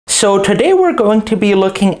So today we're going to be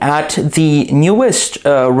looking at the newest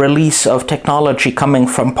release of technology coming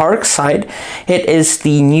from Parkside. It is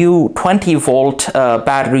the new 20-volt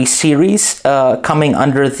battery series coming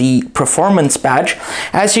under the Performance badge.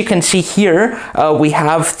 As you can see here, we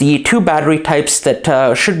have the two battery types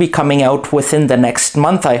that should be coming out within the next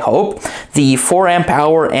month, I hope. The 4 amp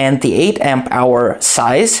hour and the 8 amp hour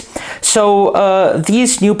size. So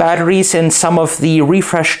these new batteries and some of the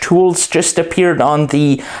refresh tools just appeared on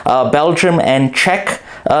the Belgium and Czech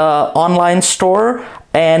online store,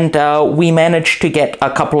 and we managed to get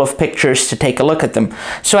a couple of pictures to take a look at them.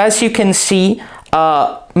 So as you can see,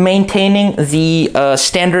 maintaining the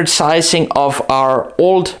standard sizing of our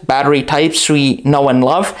old battery types we know and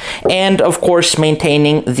love, and of course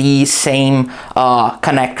maintaining the same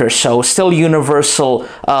connectors, so still universal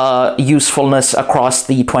usefulness across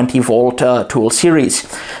the 20-volt tool series.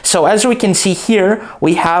 So as we can see here,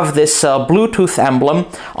 we have this Bluetooth emblem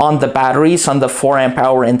on the batteries on the 4 amp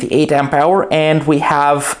hour and the 8 amp hour, and we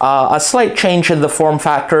have a slight change in the form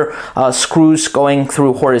factor, screws going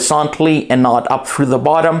through horizontally and not up through the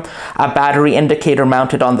bottom, a battery indicator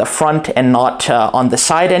mounted on the front and not on the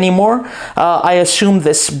side anymore. I assume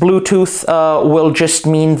this Bluetooth will just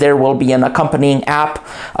mean there will be an accompanying app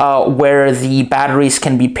where the batteries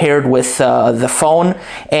can be paired with the phone,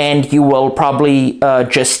 and you will probably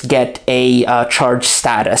just get a charge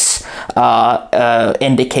status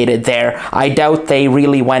indicated there. I doubt they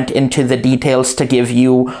really went into the details to give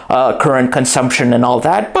you current consumption and all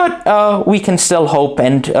that, but we can still hope,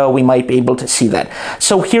 and we might be able to see that.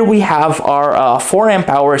 So here we have our 4 amp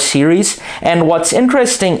hour series, and what's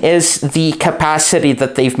interesting is the capacity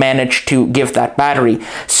that they've managed to give that battery.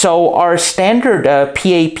 So our standard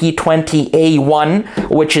PAP20A1,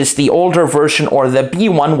 which is the older version, or the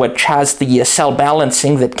B1, which has the cell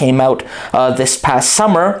balancing that came out this past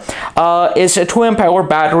summer, is a 2 amp hour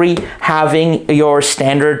battery having your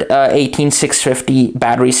standard 18650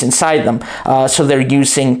 batteries inside them. So they're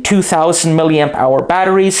using 2000 milliamp hour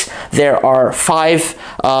batteries. There are 5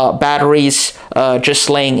 batteries just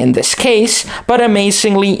laying in this case, but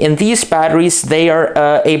amazingly in these batteries they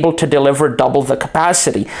are able to deliver double the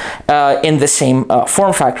capacity in the same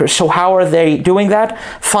form factor. So how are they doing that?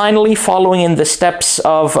 Finally, following in the steps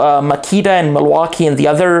of Makita and Milwaukee and the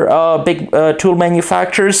other big tool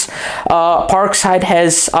manufacturers, Parkside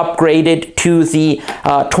has upgraded to the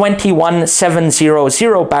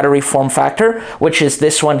 21700 battery form factor, which is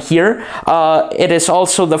this one here. It is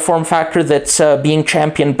also the form factor that's being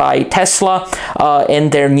championed by Tesla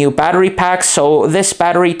in their new battery packs. So this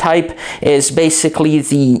battery type is basically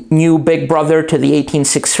the new big brother to the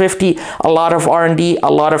 18650. A lot of R&D,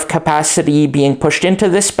 a lot of capacity being pushed into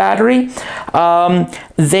this battery.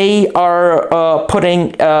 They are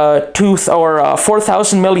putting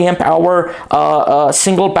 4,000 milliamp hour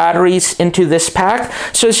single batteries into this pack.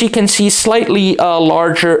 So as you can see, slightly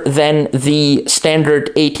larger than the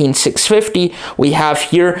standard 18650. We have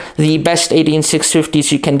here the best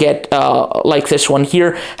 18650s you can get, like this one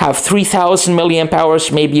here, have 3,000 milliamp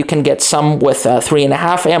hours. Maybe you can get some with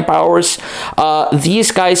 3.5 amp hours.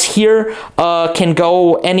 These guys here can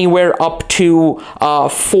go anywhere up to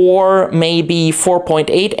 4, maybe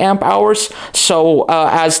 4.8 amp hours. So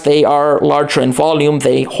as they are larger in volume,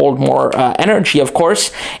 they hold more energy, of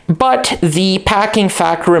course, but the packing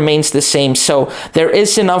factor remains the same. So there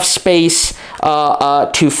is enough space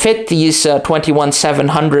to fit these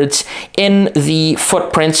 21700s in the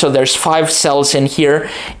footprint. So there's 5 cells in here,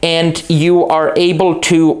 and you are able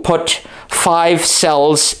to put 5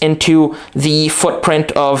 cells into the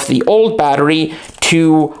footprint of the old battery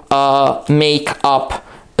to make up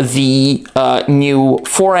the new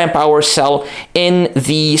 4 amp hour cell in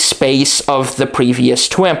the space of the previous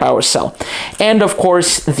 2 amp hour cell. And of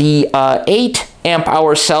course the 8 amp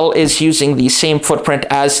hour cell is using the same footprint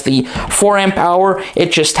as the 4 amp hour.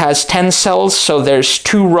 It just has 10 cells, so there's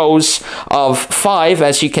 2 rows of 5.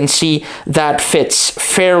 As you can see, that fits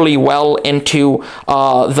fairly well into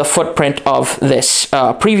the footprint of this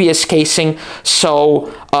previous casing. So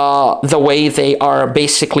the way they are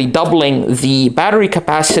basically doubling the battery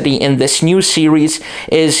capacity in this new series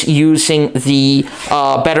is using the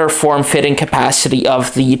better form fitting capacity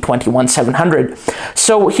of the 21700.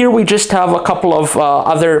 So here we just have a couple of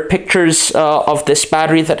other pictures of this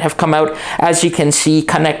battery that have come out. As you can see,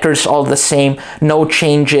 connectors all the same, no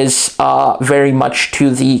changes very much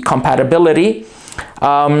to the compatibility.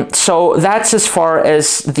 So that's as far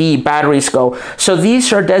as the batteries go. So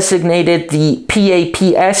these are designated the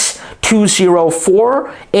PAPS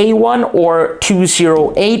 204A1 or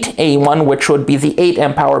 208A1, which would be the 8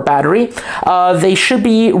 amp hour battery. They should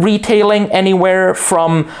be retailing anywhere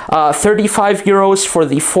from 35 euros for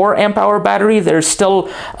the 4 amp hour battery. There's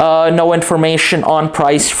still no information on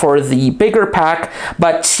price for the bigger pack,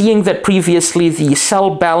 but seeing that previously the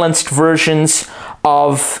cell balanced versions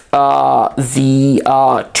of the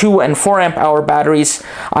 2 and 4 amp hour batteries,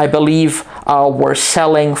 I believe, were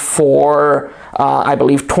selling for I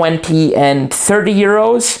believe 20 and 30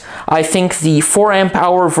 euros. I think the 4 amp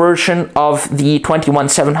hour version of the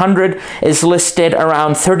 21700 is listed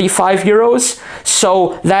around 35 euros.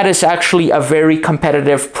 So that is actually a very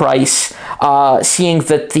competitive price, seeing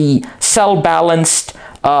that the cell balanced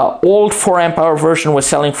old 4 amp hour version was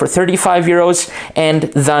selling for 35 euros, and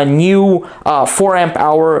the new 4 amp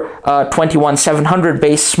hour 21700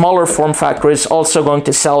 base smaller form factor is also going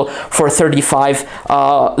to sell for 35.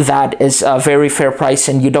 That is a very fair price,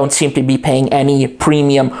 and you don't seem to be paying any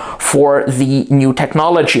premium for the new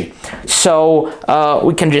technology. So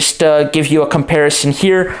we can just give you a comparison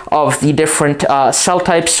here of the different cell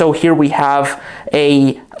types. So here we have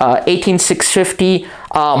a 18650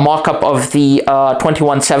 mock-up of the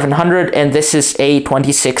 21700, and this is a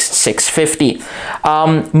 26650.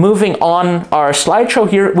 Moving on our slideshow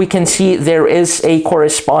here, we can see there is a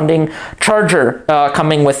corresponding charger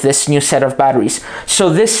coming with this new set of batteries. So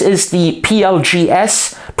this is the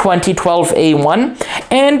PLGS 2012A1,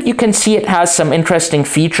 and you can see it has some interesting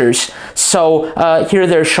features. So here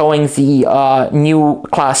they're showing the new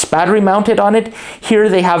class battery mounted on it. Here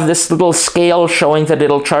they have this little scale showing that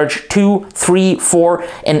it'll charge 2, 3, 4,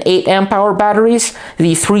 and 8 amp hour batteries.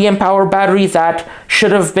 The 3 amp hour battery, that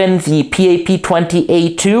should have been the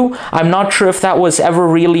PAP20A2. I'm not sure if that was ever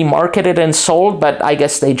really marketed and sold, but I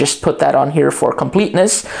guess they just put that on here for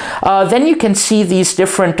completeness. Then you can see these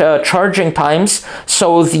different charging times.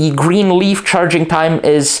 So the green leaf charging time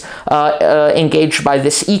is engaged by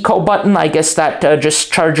this eco button. I guess that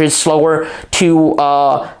just charges slower to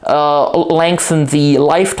lengthen the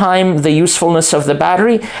lifetime, the usefulness of the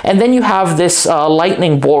battery. And then you have this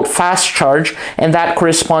lightning bolt fast charge, and that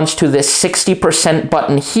corresponds to this 60%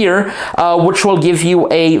 button here, which will give you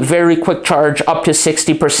a very quick charge up to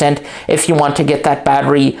 60% if you want to get that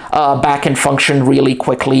battery back in function really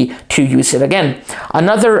quickly to use it again.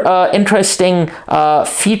 Another interesting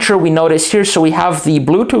feature we notice here, so we have the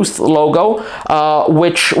Bluetooth logo,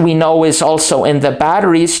 which we know is also in the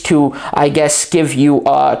batteries to, I guess, give you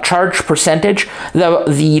a charge percentage.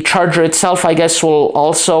 The charger itself, I guess, will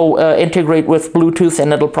also integrate with Bluetooth,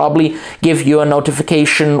 and it'll probably give you a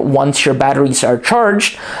notification once your batteries are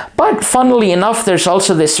charged. But funnily enough, there's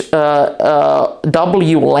also this WLAN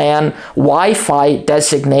Wi-Fi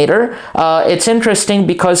designator. It's interesting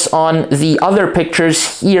because on the other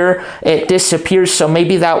pictures here, it disappears, so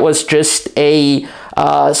maybe that was just a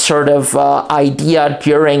sort of idea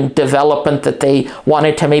during development that they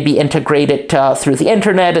wanted to maybe integrate it through the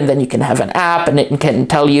internet, and then you can have an app and it can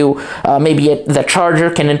tell you maybe the charger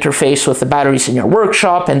can interface with the batteries in your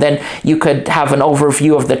workshop, and then you could have an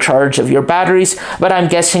overview of the charge of your batteries. But I'm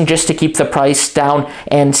guessing just to keep the price down,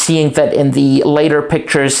 and seeing that in the later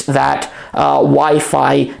pictures that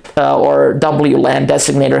Wi-Fi or WLAN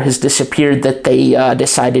designator has disappeared, that they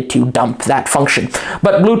decided to dump that function.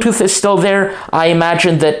 But Bluetooth is still there. I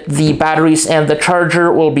imagine that the batteries and the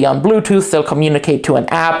charger will be on Bluetooth. They'll communicate to an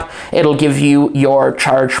app. It'll give you your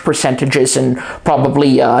charge percentages and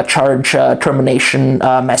probably charge termination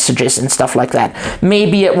messages and stuff like that.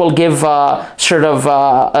 Maybe it will give sort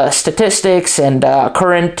of statistics and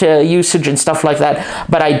current usage and stuff like that,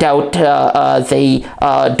 but I doubt they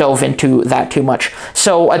dove into that too much.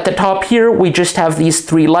 So at the top here, we just have these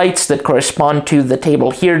 3 lights that correspond to the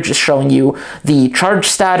table here, just showing you the charge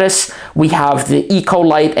status. We have the eco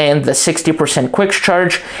light and the 60% quick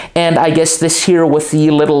charge, and I guess this here with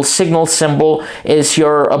the little signal symbol is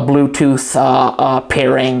your Bluetooth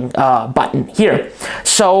pairing button here.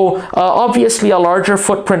 So obviously a larger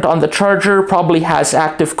footprint on the charger, probably has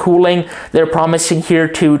active cooling. They're promising here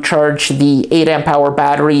to charge the 8 amp hour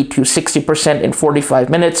battery to 60% in 45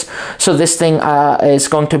 minutes. So this thing is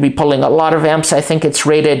going to be pulling a lot of amps. I think it's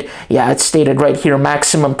rated, yeah, it's stated right here,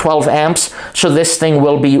 maximum 12 amps. So this thing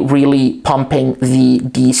will be really pumping the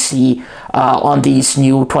DC on these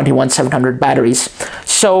new 21700 batteries.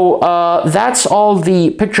 So that's all the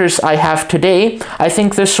pictures I have today. I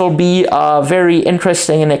think this will be a very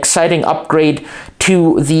interesting and exciting upgrade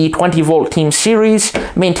to the 20-volt Team Series,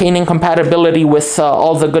 maintaining compatibility with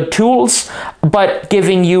all the good tools, but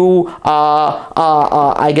giving you,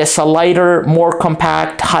 I guess, a lighter, more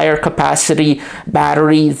compact, higher capacity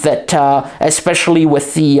battery that, especially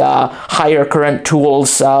with the higher current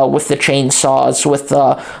tools, with the chainsaws, with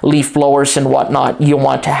the leaf blowers and whatnot, you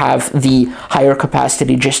want to have the higher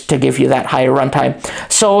capacity just to give you that higher runtime.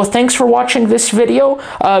 So thanks for watching this video.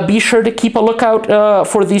 Be sure to keep a lookout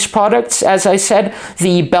for these products. As I said,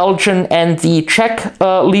 the Belgian and the Czech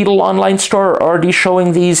Lidl online store are already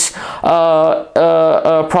showing these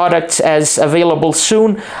products as available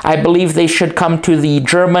soon. I believe they should come to the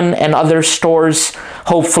German and other stores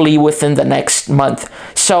hopefully within the next month.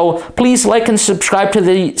 So please like and subscribe to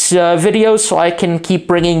these videos so I can keep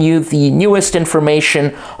bringing you the newest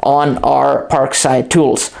information on our Parkside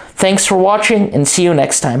tools. Thanks for watching and see you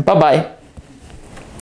next time. Bye-bye.